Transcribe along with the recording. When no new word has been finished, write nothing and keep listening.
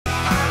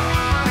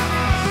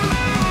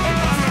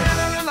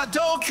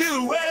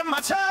cool, waiting my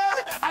turn.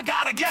 I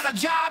gotta get a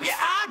job, yeah,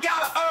 I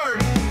gotta earn.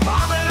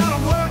 I've been out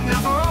of work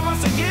now for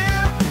almost a year.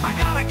 I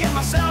gotta get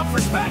my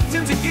self-respect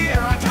into gear.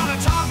 I gotta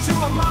talk to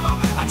my mama,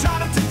 I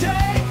tried it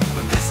today,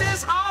 but this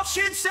is all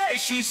she'd say.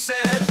 She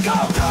said, go,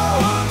 go,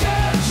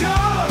 get a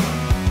job.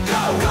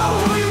 Go, go,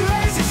 will you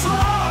raise your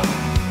slug?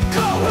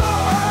 Go, go,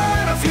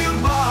 earn a few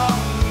bob.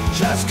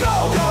 Just go,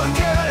 go and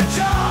get a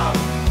job.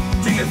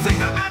 Do you think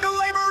that manual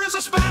labor is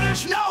a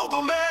Spanish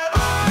nobleman?